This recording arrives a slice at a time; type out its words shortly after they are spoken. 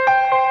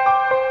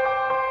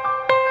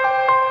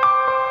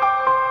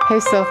Hey,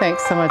 so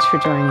thanks so much for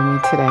joining me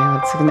today.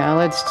 Let's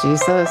acknowledge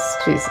Jesus.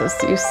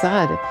 Jesus, you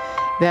said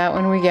that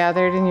when we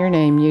gathered in your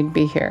name, you'd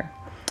be here.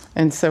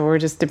 And so we're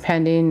just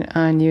depending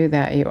on you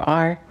that you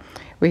are.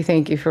 We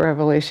thank you for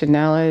revelation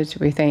knowledge.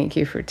 We thank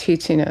you for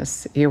teaching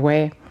us your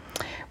way.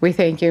 We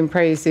thank you and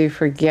praise you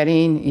for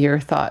getting your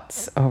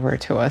thoughts over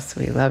to us.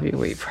 We love you.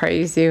 We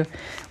praise you.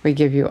 We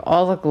give you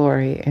all the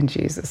glory in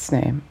Jesus'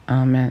 name.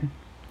 Amen.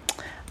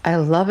 I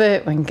love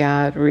it when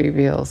God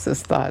reveals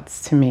his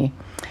thoughts to me.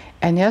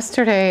 And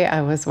yesterday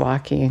I was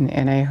walking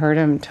and I heard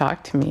him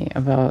talk to me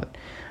about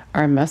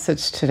our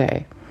message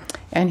today.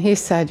 And he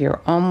said,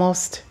 you're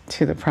almost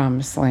to the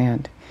promised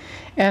land.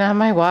 And on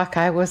my walk,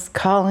 I was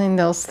calling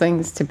those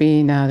things to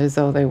be not as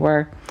though they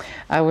were.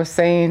 I was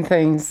saying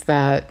things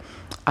that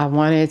I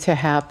wanted to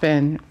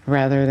happen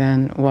rather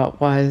than what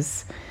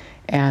was.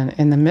 And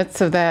in the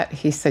midst of that,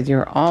 he said,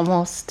 you're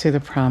almost to the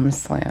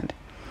promised land.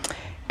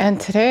 And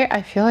today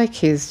I feel like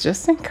he's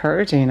just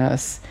encouraging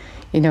us.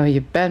 You know,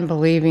 you've been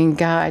believing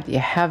God, you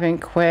haven't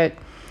quit.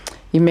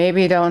 You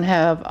maybe don't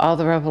have all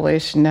the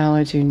revelation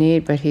knowledge you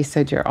need, but he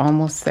said you're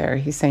almost there.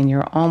 He's saying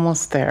you're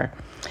almost there.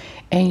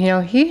 And you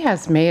know, he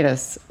has made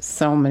us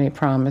so many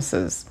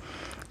promises.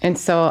 And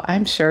so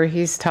I'm sure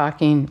he's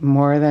talking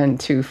more than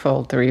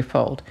twofold,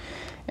 threefold,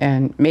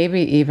 and maybe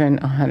even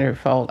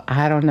 100-fold.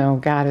 I don't know.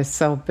 God is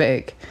so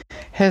big.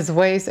 His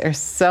ways are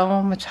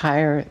so much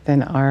higher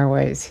than our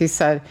ways. He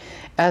said,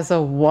 as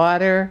a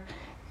water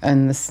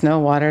and the snow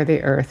water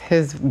the earth,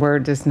 his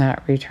word does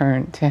not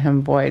return to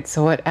him void.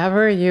 So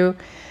whatever you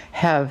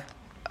have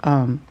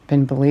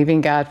been believing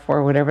God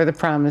for, whatever the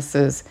promise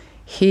is,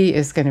 he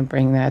is going to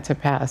bring that to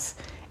pass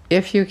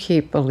if you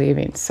keep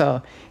believing.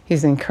 So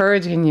he's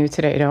encouraging you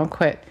today. Don't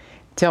quit.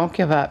 Don't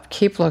give up.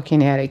 Keep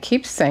looking at it.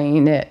 Keep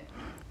saying it.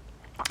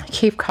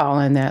 Keep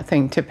calling that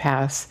thing to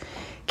pass.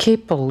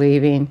 Keep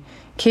believing.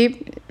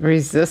 Keep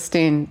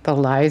resisting the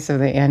lies of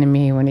the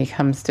enemy when he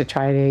comes to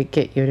try to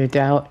get you to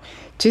doubt.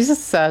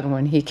 Jesus said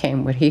when he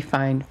came, would he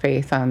find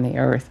faith on the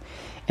earth?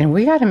 And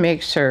we got to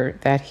make sure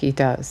that he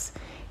does.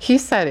 He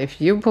said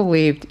if you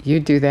believed,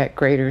 you'd do that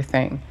greater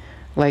thing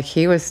like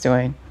he was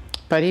doing,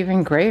 but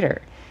even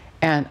greater.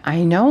 And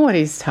I know what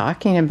he's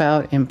talking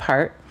about in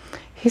part.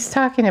 He's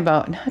talking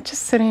about not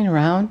just sitting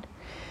around,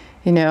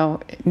 you know,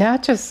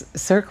 not just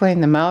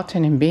circling the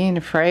mountain and being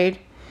afraid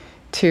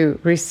to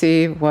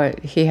receive what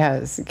he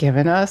has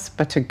given us,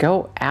 but to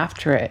go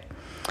after it,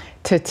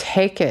 to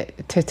take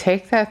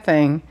that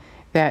thing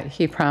that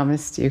he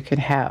promised you could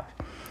have.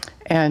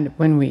 And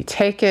when we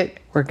take it,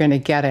 we're going to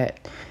get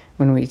it.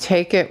 When we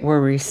take it,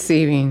 we're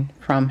receiving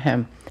from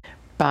him.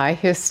 By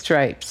his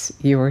stripes,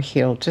 you were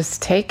healed.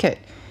 Just take it.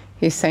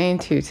 He's saying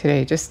to you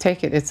today, just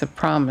take it. It's a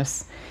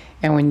promise.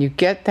 And when you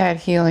get that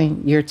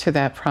healing, you're to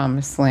that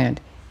promised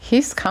land.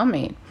 He's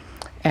coming.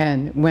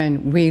 And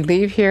when we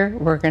leave here,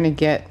 we're going to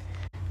get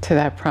to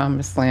that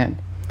promised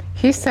land.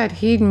 He said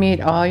he'd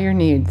meet all your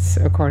needs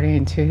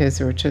according to his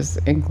riches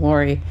and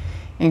glory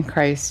in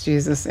Christ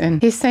Jesus.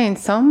 And he's saying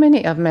so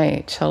many of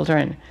my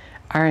children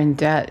are in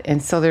debt.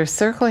 And so they're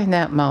circling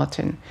that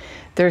mountain.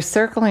 They're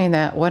circling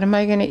that, what am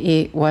I going to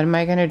eat? What am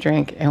I going to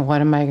drink? And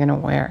what am I going to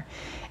wear?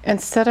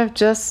 Instead of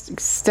just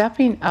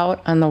stepping out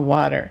on the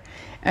water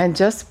and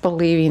just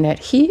believing that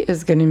he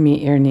is going to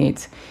meet your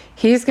needs.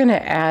 He's going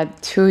to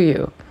add to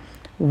you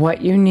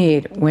what you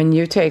need when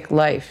you take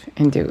life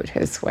and do it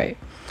his way.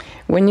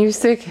 When you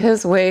seek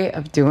his way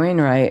of doing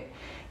right,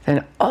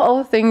 then all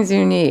the things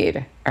you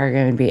need are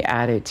going to be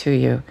added to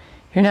you.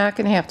 You're not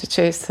going to have to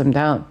chase them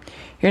down.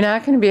 You're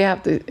not going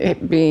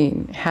to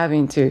be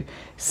having to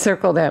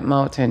circle that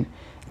mountain,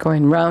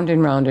 going round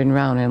and round and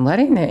round and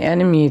letting the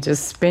enemy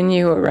just spin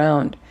you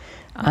around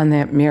on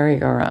that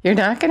merry-go-round. You're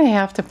not going to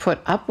have to put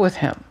up with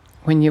him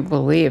when you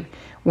believe.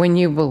 When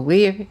you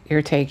believe,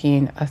 you're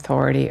taking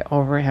authority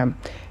over him.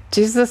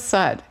 Jesus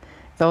said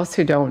those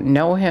who don't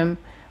know him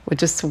would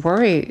just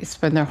worry,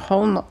 spend their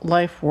whole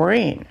life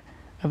worrying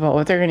about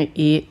what they're going to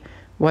eat,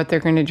 what they're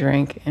going to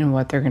drink, and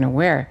what they're going to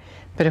wear.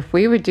 But if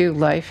we would do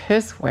life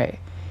his way,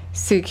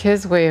 seek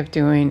his way of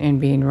doing and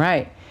being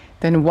right,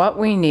 then what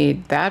we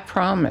need, that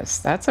promise,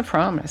 that's a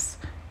promise,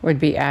 would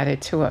be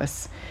added to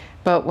us.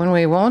 But when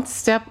we won't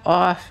step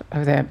off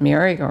of that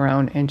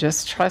merry-go-round and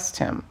just trust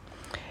him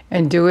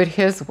and do it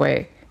his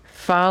way,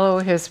 follow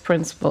his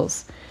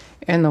principles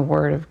in the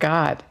Word of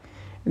God,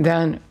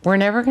 then we're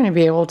never going to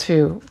be able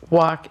to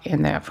walk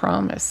in that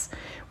promise.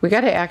 We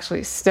got to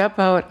actually step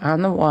out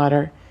on the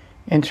water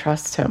and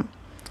trust him.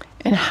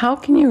 And how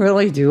can you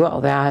really do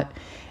all that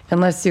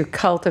unless you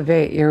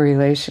cultivate your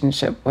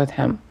relationship with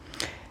him?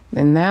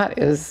 And that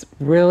is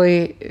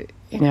really,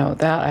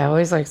 that I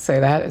always like to say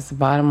that is the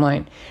bottom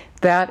line.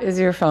 That is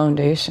your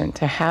foundation,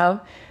 to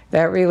have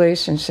that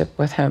relationship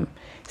with him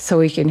so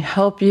he can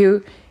help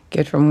you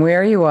get from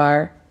where you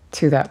are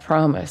to that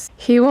promise.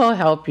 He will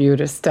help you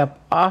to step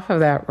off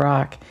of that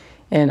rock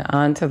and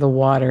onto the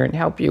water and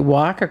help you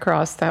walk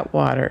across that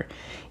water.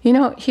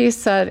 He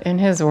said in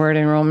his word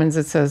in Romans,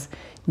 it says,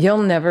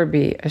 you'll never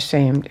be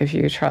ashamed if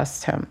you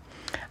trust him.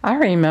 I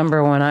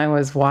remember when I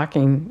was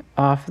walking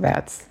off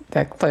that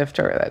cliff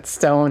or that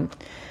stone,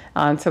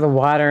 onto the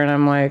water. And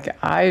I'm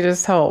like, I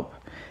just hope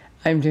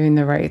I'm doing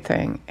the right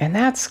thing. And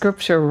that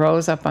scripture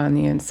rose up on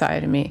the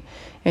inside of me.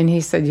 And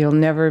he said, you'll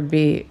never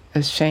be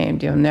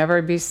ashamed. You'll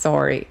never be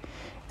sorry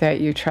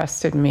that you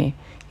trusted me.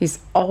 He's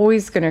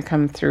always going to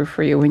come through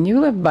for you. When you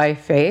live by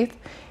faith,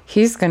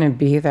 he's going to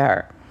be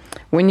there.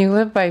 When you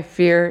live by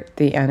fear,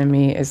 the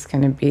enemy is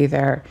going to be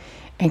there.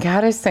 And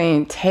God is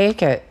saying,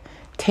 take it.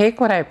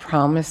 Take what I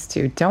promised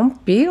you.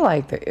 Don't be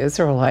like the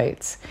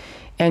Israelites.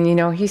 And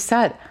he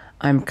said,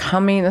 I'm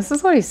coming. This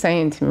is what he's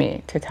saying to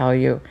me to tell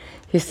you.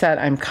 He said,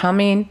 I'm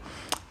coming,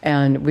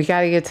 and we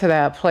got to get to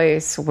that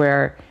place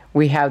where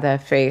we have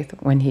that faith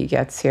when he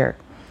gets here.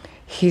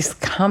 He's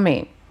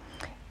coming.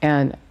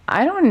 And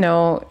I don't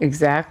know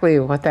exactly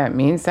what that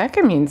means. That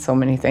could mean so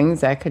many things.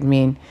 That could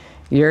mean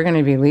you're going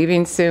to be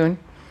leaving soon.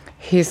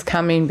 He's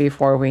coming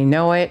before we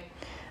know it.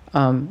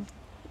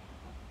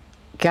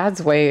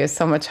 God's way is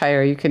so much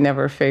higher, you can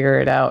never figure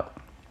it out.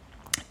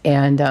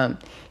 And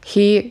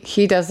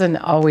he doesn't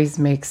always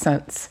make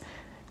sense,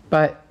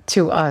 but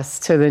to us,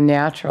 to the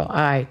natural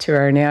eye, to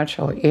our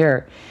natural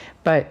ear.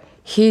 But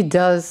he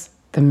does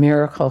the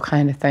miracle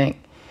kind of thing.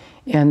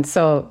 And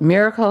so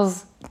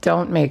miracles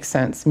don't make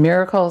sense.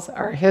 Miracles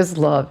are his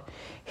love,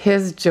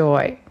 his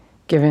joy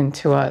given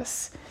to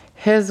us,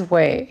 his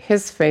way,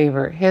 his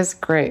favor, his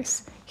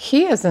grace.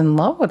 He is in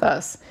love with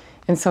us.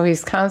 And so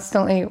he's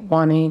constantly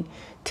wanting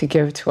to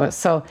give to us.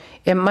 So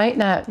it might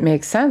not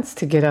make sense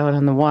to get out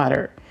on the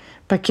water,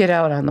 but get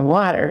out on the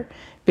water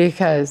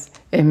because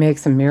it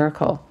makes a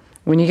miracle.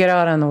 When you get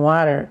out on the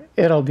water,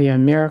 it'll be a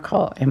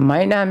miracle. It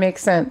might not make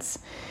sense.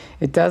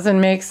 It doesn't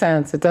make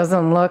sense. It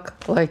doesn't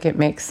look like it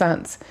makes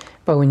sense.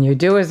 But when you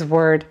do his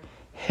word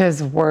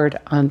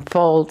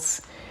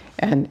unfolds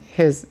and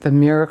the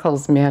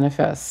miracles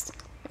manifest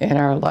in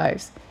our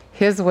lives.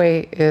 His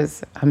way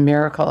is a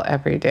miracle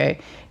every day.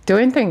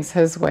 Doing things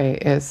his way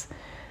is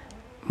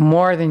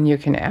more than you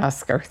can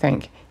ask or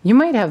think. You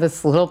might have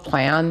this little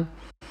plan,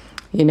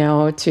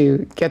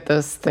 to get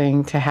this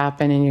thing to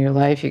happen in your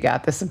life. You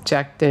got this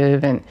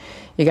objective and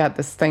you got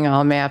this thing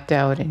all mapped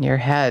out in your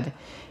head.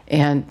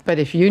 But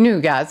if you knew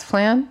God's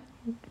plan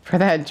for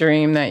that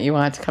dream that you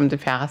want to come to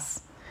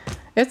pass,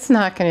 it's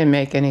not going to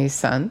make any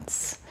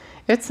sense.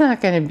 It's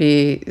not going to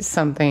be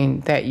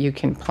something that you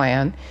can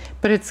plan,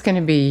 but it's going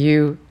to be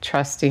you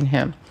trusting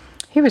him.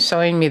 He was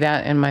showing me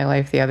that in my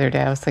life the other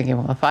day. I was thinking,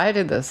 well, if I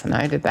did this and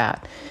I did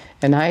that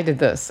and I did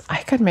this,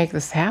 I could make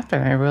this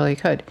happen. I really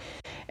could.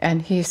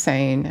 And he's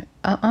saying,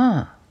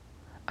 I'm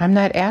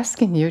not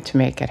asking you to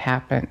make it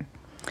happen.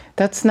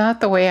 That's not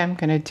the way I'm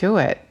going to do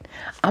it.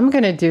 I'm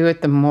going to do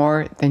it the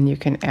more than you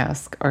can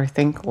ask or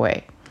think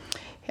way.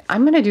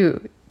 I'm going to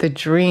do the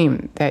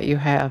dream that you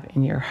have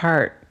in your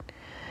heart.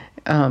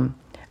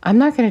 I'm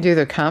not going to do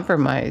the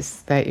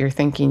compromise that you're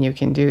thinking you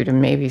can do to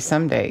maybe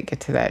someday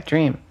get to that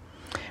dream.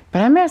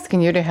 But I'm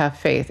asking you to have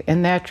faith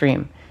in that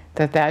dream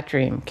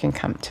can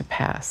come to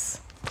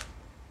pass.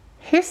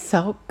 He's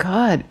so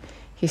good.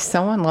 He's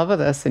so in love with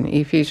us. In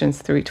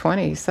Ephesians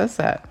 3:20, he says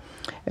that.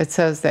 It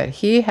says that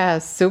he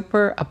has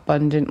super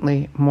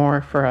abundantly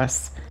more for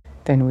us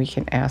than we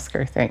can ask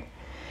or think.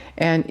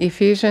 And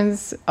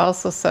Ephesians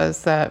also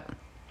says that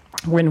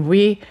when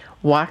we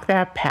walk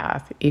that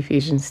path,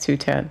 Ephesians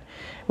 2:10,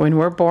 when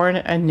we're born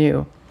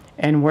anew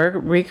and we're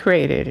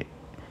recreated,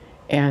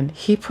 and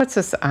he puts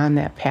us on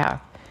that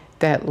path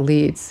that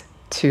leads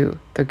to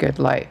the good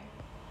life.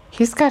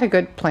 He's got a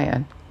good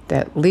plan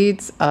that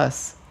leads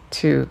us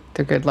to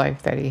the good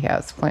life that he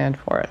has planned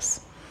for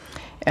us.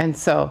 And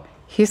so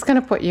he's going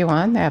to put you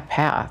on that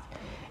path.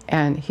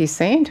 And he's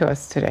saying to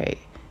us today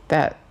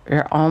that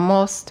we're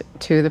almost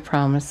to the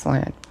promised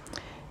land.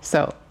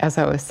 So as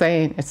I was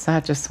saying, it's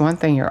not just one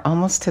thing. You're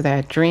almost to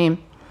that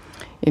dream.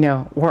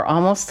 We're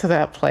almost to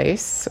that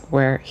place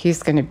where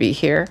he's going to be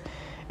here,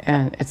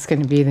 and it's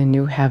going to be the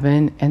new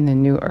heaven and the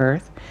new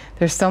earth.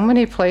 There's so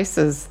many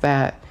places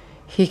that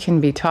he can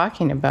be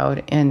talking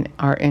about in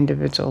our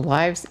individual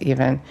lives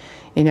even.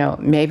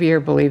 Maybe you're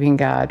believing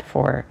God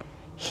for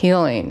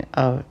healing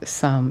of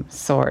some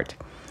sort,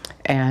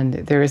 and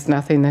there is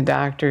nothing the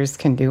doctors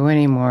can do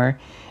anymore.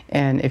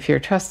 And if you're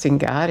trusting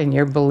God and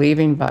you're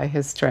believing by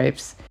his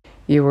stripes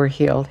you were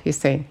healed, he's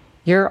saying,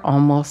 you're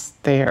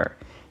almost there.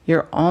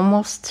 You're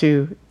almost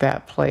to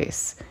that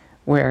place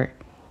where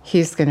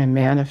he's going to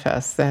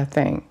manifest that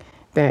thing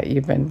that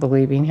you've been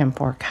believing him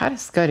for. God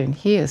is good and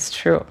he is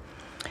true.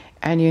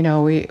 And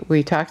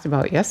we talked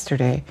about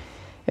yesterday,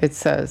 it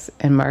says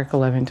in Mark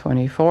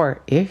 11:24,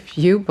 if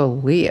you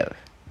believe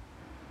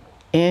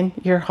in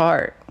your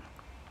heart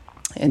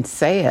and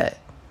say it,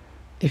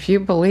 if you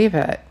believe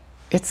it,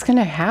 it's going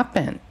to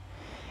happen.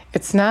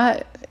 It's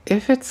not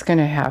if it's going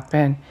to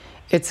happen,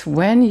 it's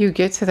when you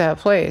get to that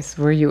place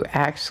where you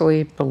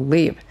actually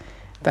believe,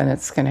 then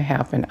it's going to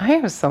happen. I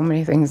have so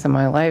many things in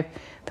my life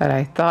that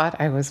I thought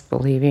I was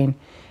believing,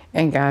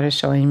 and God is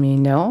showing me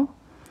no,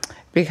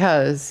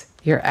 because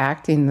you're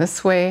acting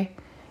this way,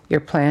 you're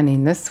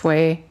planning this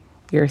way,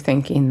 you're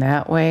thinking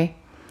that way.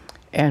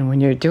 And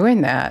when you're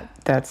doing that,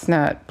 that's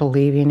not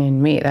believing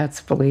in me,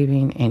 that's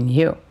believing in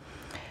you.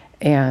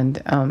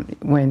 And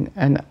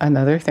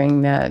another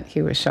thing that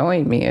he was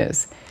showing me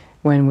is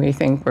when we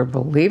think we're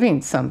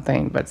believing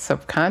something, but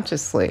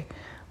subconsciously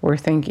we're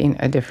thinking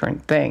a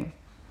different thing,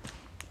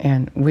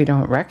 and we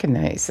don't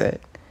recognize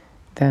it,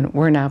 then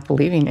we're not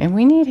believing. And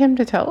we need him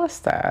to tell us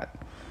that.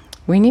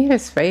 We need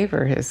his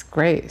favor, his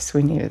grace.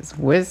 We need his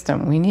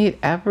wisdom. We need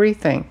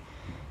everything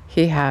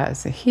he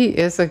has. He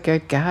is a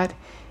good God,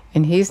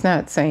 and he's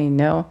not saying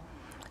no.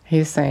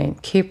 He's saying,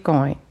 keep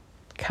going.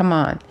 Come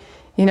on.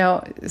 You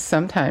know,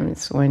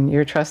 sometimes when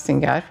you're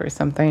trusting God for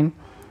something,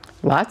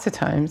 lots of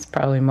times,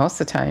 probably most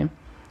of the time,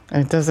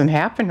 and it doesn't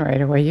happen right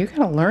away, you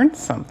got to learn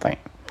something.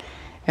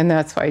 And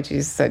that's why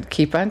Jesus said,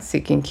 keep on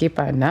seeking, keep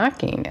on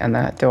knocking, and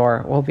that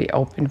door will be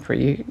open for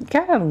you. You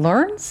got to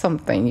learn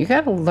something. You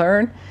got to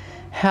learn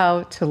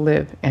how to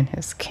live in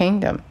his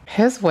kingdom.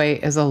 His way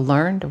is a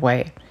learned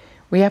way.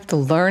 We have to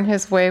learn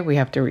his way. We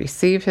have to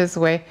receive his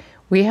way.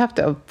 We have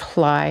to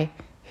apply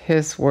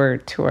his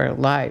word to our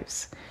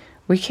lives.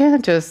 We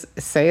can't just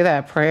say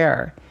that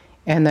prayer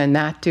and then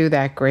not do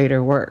that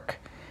greater work,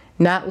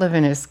 not live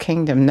in his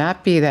kingdom,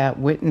 not be that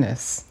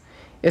witness.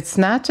 It's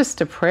not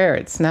just a prayer.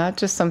 It's not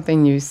just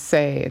something you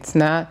say. It's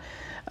not,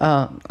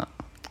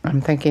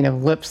 I'm thinking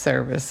of lip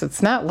service.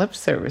 It's not lip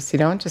service. You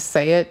don't just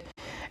say it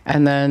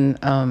and then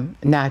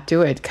not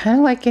do it. Kind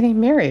of like getting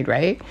married,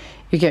 right?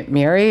 You get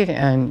married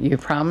and you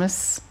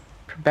promise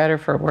for better,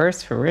 for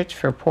worse, for rich,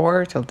 for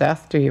poor, till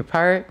death do you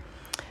part.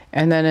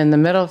 And then in the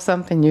middle of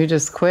something, you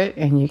just quit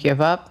and you give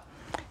up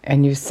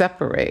and you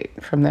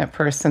separate from that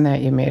person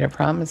that you made a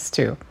promise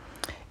to.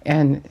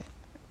 And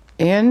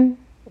in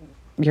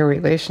your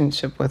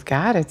relationship with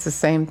God, it's the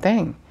same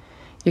thing.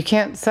 You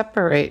can't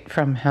separate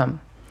from him.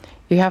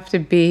 You have to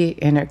be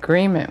in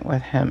agreement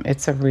with him.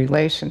 It's a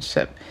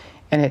relationship,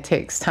 and it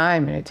takes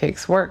time and it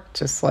takes work,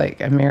 just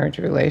like a marriage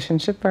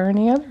relationship or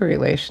any other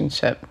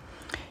relationship.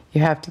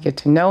 You have to get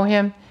to know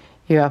him.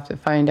 You have to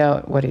find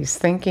out what he's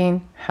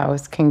thinking, how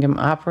his kingdom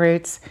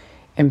operates,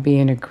 and be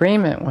in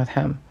agreement with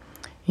him.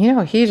 You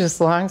know, he just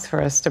longs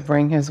for us to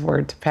bring his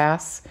word to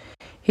pass.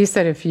 He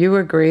said, if you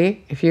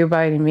agree, if you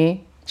abide in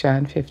me,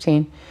 John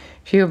 15,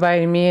 if you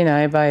abide in me and I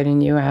abide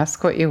in you,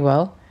 ask what you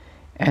will,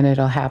 and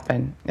it'll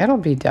happen. It'll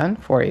be done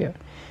for you.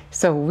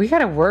 So we got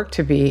to work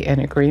to be in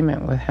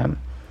agreement with him.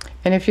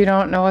 And if you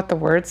don't know what the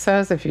word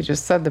says, if you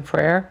just said the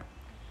prayer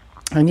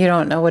and you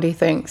don't know what he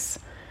thinks,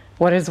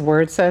 what his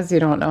word says, you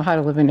don't know how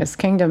to live in his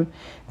kingdom,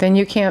 then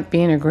you can't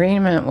be in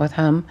agreement with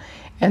him.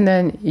 And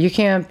then you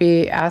can't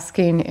be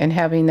asking and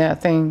having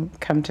that thing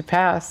come to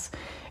pass.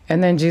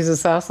 And then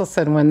Jesus also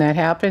said, when that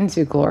happens,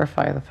 you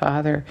glorify the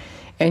Father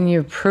and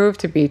you prove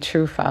to be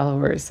true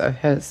followers of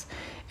his.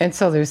 And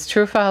so there's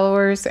true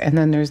followers and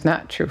then there's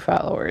not true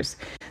followers.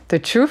 The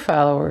true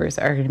followers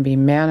are going to be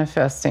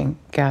manifesting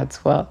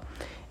God's will.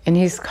 And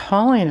he's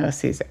calling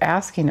us, he's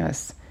asking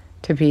us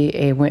to be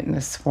a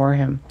witness for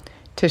him,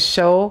 to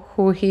show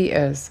who he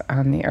is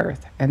on the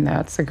earth. And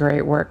that's a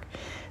great work.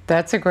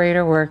 That's a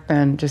greater work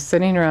than just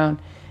sitting around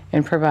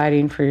and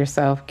providing for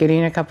yourself,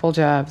 getting a couple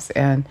jobs,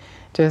 and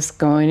just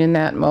going in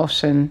that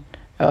motion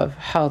of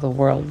how the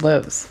world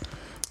lives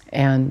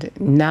and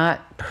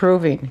not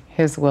proving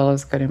his will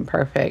is good and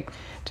perfect,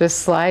 just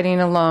sliding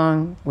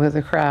along with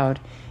the crowd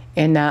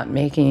and not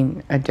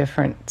making a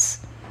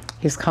difference.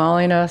 He's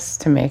calling us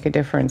to make a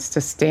difference,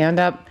 to stand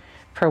up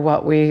for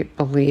what we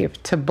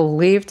believe, to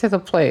believe to the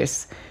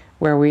place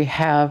where we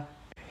have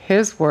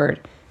his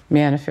word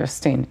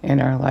manifesting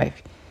in our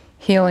life,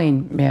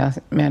 healing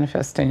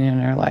manifesting in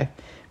our life,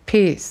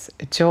 peace,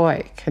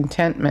 joy,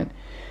 contentment,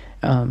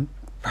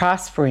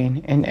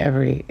 prospering in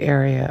every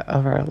area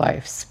of our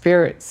life,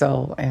 spirit,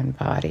 soul, and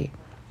body.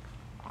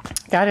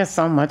 God has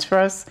so much for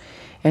us,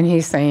 and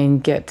he's saying,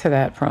 get to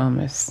that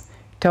promise.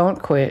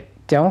 Don't quit.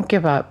 Don't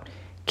give up.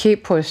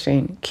 Keep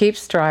pushing. Keep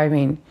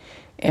striving.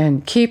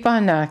 And keep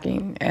on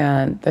knocking,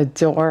 and the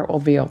door will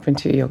be open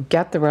to you. You'll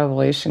get the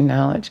revelation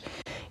knowledge.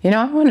 You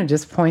know, I want to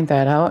just point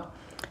that out.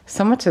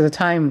 So much of the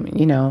time,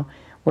 you know,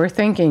 we're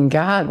thinking,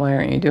 God, why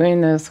aren't you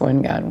doing this?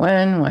 When, God,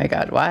 when? Why,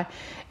 God, why?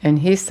 And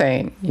he's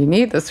saying, you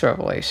need this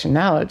revelation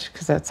knowledge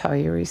because that's how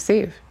you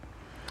receive.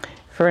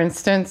 For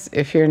instance,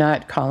 if you're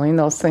not calling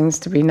those things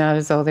to be not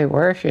as though they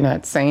were, if you're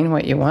not saying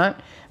what you want,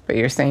 but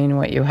you're saying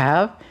what you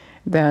have,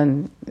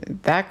 then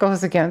that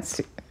goes against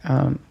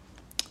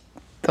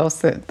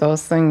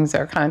those things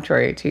are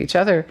contrary to each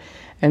other.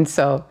 And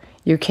so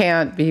you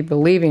can't be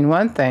believing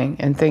one thing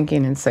and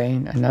thinking and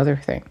saying another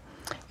thing.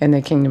 In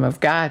the kingdom of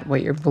God,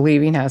 what you're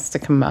believing has to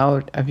come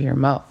out of your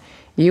mouth.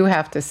 You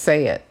have to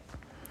say it.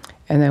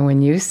 And then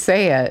when you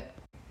say it,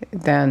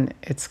 then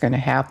it's going to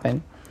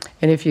happen.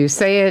 And if you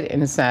say it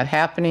and it's not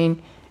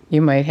happening,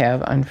 you might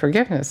have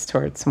unforgiveness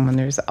towards someone.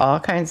 There's all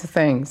kinds of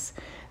things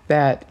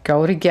that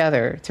go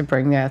together to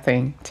bring that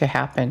thing to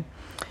happen.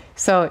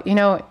 So, you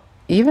know,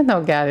 even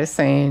though God is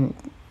saying,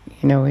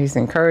 you know, he's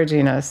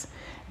encouraging us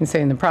and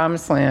saying the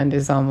promised land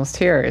is almost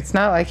here, it's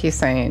not like he's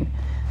saying,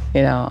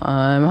 you know,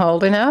 I'm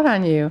holding out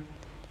on you.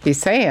 He's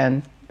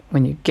saying,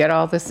 when you get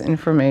all this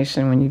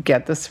information, when you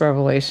get this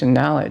revelation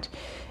knowledge,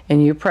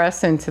 and you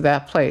press into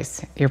that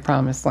place, your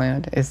promised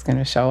land is going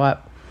to show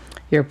up.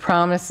 Your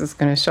promise is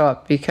going to show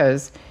up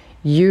because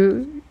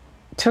you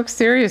took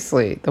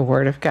seriously the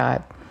Word of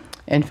God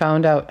and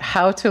found out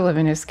how to live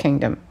in His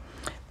kingdom,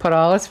 put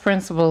all His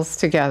principles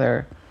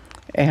together,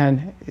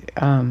 and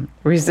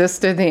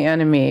resisted the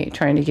enemy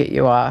trying to get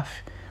you off,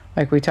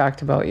 like we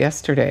talked about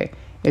yesterday.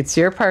 It's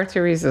your part to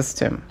resist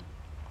him.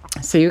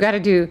 So you got to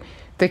do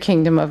the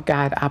kingdom of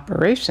God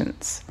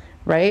operations,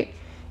 right?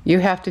 You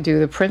have to do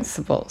the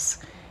principles.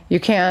 You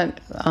can't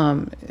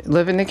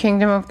live in the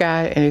kingdom of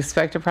God and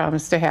expect a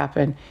promise to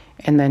happen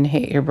and then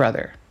hate your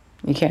brother.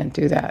 You can't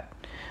do that.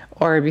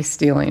 Or be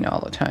stealing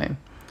all the time.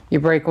 You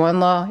break one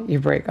law, you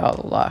break all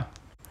the law.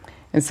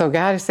 And so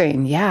God is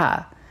saying,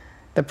 yeah,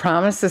 the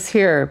promise is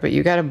here, but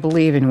you got to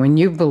believe. And when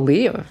you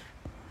believe,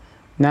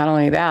 not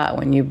only that,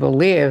 when you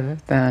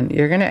believe, then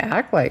you're going to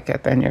act like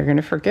it. Then you're going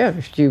to forgive.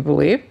 If you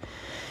believe,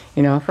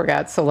 for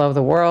God so loved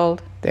the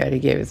world that He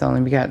gave His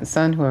only begotten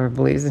Son. Whoever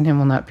believes in Him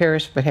will not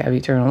perish, but have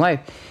eternal life.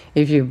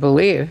 If you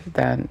believe,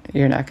 then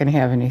you're not going to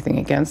have anything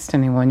against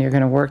anyone. You're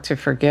going to work to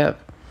forgive,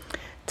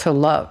 to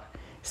love.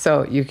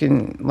 So you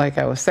can, like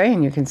I was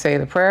saying, you can say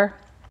the prayer,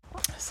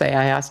 say,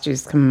 I ask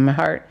Jesus to come in my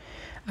heart.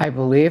 I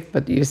believe,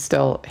 but you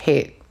still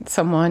hate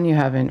someone, you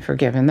haven't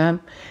forgiven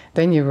them,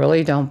 then you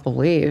really don't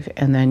believe,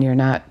 and then you're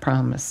not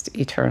promised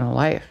eternal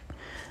life.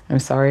 I'm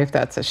sorry if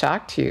that's a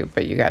shock to you,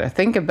 but you got to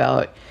think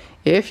about,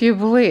 if you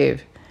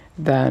believe,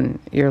 then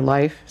your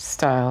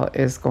lifestyle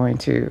is going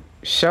to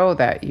show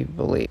that you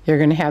believe. You're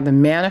going to have the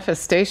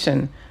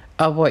manifestation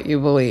of what you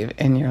believe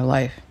in your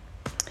life.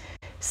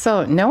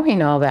 So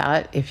knowing all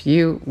that, if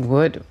you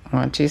would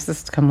want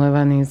Jesus to come live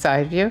on the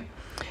inside of you,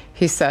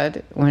 He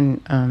said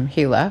when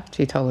He left,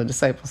 He told the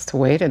disciples to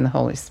wait, and the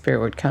Holy Spirit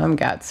would come,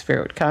 God's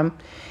Spirit would come,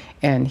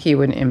 and He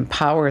would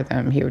empower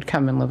them. He would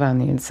come and live on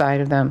the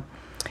inside of them,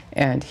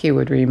 and He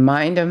would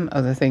remind them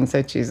of the things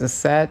that Jesus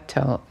said,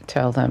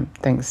 tell them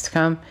things to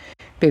come,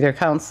 be their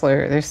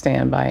counselor, their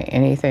standby,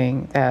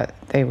 anything that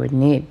they would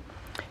need.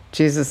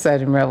 Jesus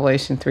said in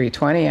Revelation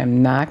 3:20,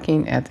 I'm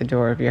knocking at the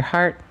door of your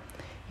heart.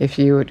 If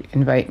you would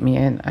invite me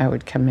in, I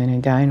would come in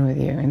and dine with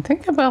you. And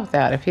think about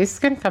that. If He's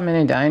going to come in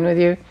and dine with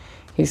you,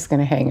 He's going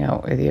to hang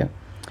out with you.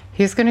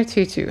 He's going to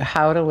teach you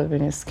how to live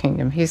in His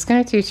kingdom. He's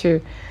going to teach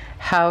you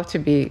how to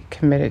be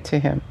committed to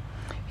Him.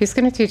 He's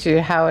going to teach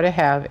you how to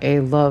have a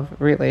love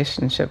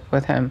relationship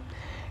with Him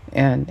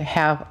and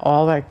have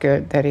all that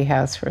good that He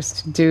has for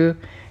us, to do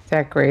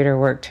that greater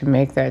work, to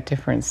make that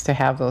difference, to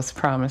have those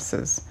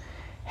promises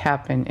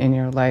happen in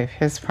your life.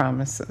 His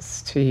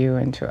promises to you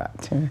and to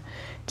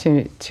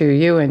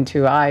you and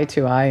to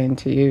I and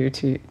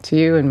to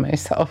you and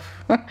myself.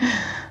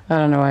 I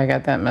don't know why I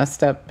got that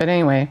messed up. But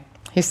anyway,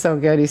 He's so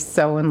good. He's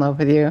so in love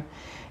with you.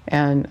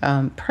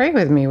 And pray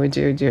with me, would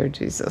you, dear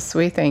Jesus?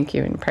 We thank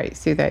you and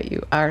praise you that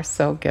you are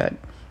so good.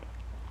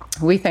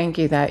 We thank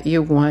you that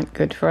you want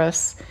good for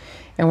us.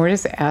 And we're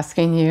just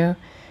asking you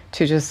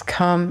to just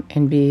come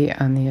and be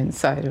on the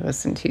inside of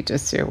us and teach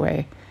us your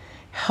way.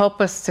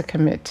 Help us to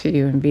commit to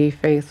you and be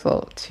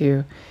faithful to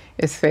you,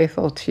 as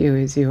faithful to you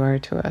as you are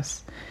to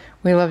us.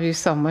 We love you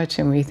so much,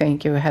 and we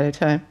thank you ahead of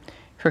time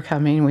for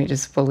coming. We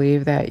just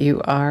believe that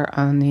you are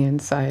on the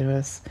inside of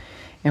us,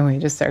 and we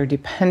just are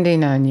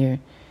depending on you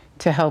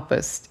to help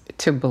us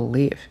to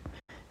believe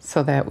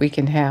so that we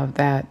can have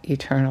that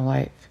eternal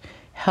life.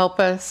 Help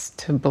us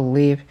to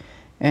believe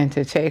and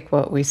to take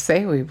what we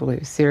say we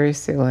believe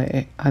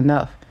seriously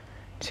enough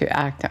to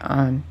act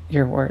on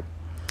your word.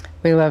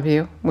 We love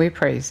you. We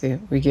praise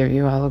you. We give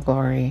you all the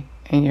glory.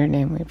 In your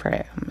name we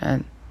pray.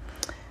 Amen.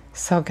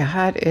 So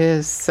God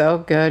is so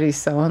good. He's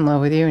so in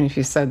love with you. And if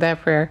you said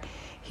that prayer,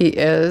 He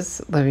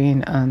is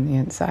living on the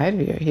inside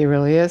of you. He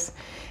really is.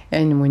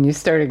 And when you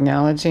start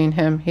acknowledging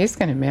Him, He's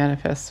going to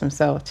manifest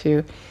Himself to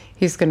you.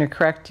 He's going to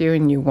correct you,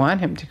 and you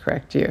want Him to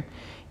correct you.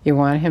 You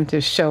want Him to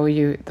show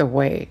you the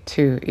way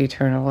to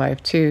eternal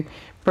life, to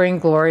bring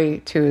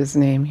glory to His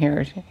name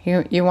here.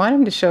 You want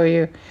Him to show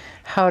you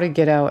how to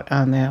get out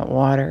on that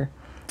water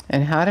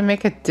and how to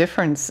make a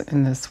difference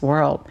in this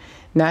world,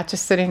 not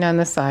just sitting on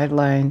the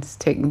sidelines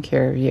taking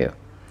care of you.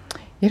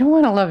 You don't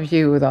want to love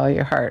you with all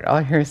your heart,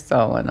 all your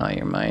soul, and all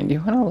your mind. You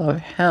want to love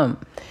Him.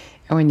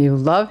 And when you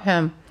love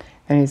Him,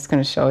 then He's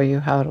going to show you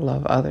how to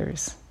love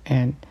others.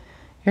 And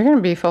you're going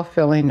to be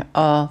fulfilling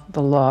all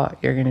the law.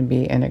 You're going to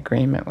be in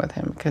agreement with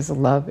Him because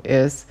love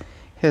is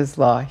His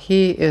law.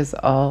 He is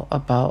all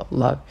about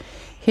love.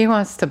 He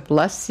wants to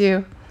bless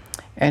you,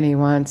 and He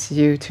wants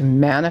you to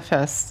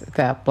manifest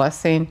that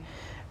blessing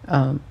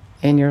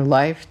in your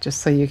life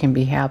just so you can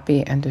be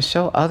happy and to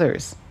show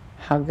others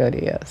how good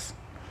He is.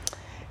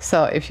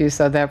 So if you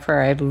said that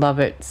prayer, I'd love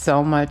it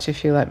so much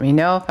if you let me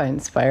know. If I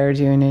inspired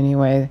you in any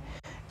way,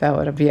 that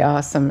would be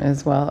awesome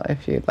as well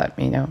if you'd let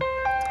me know.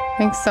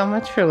 Thanks so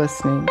much for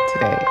listening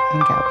today,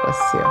 and God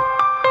bless you.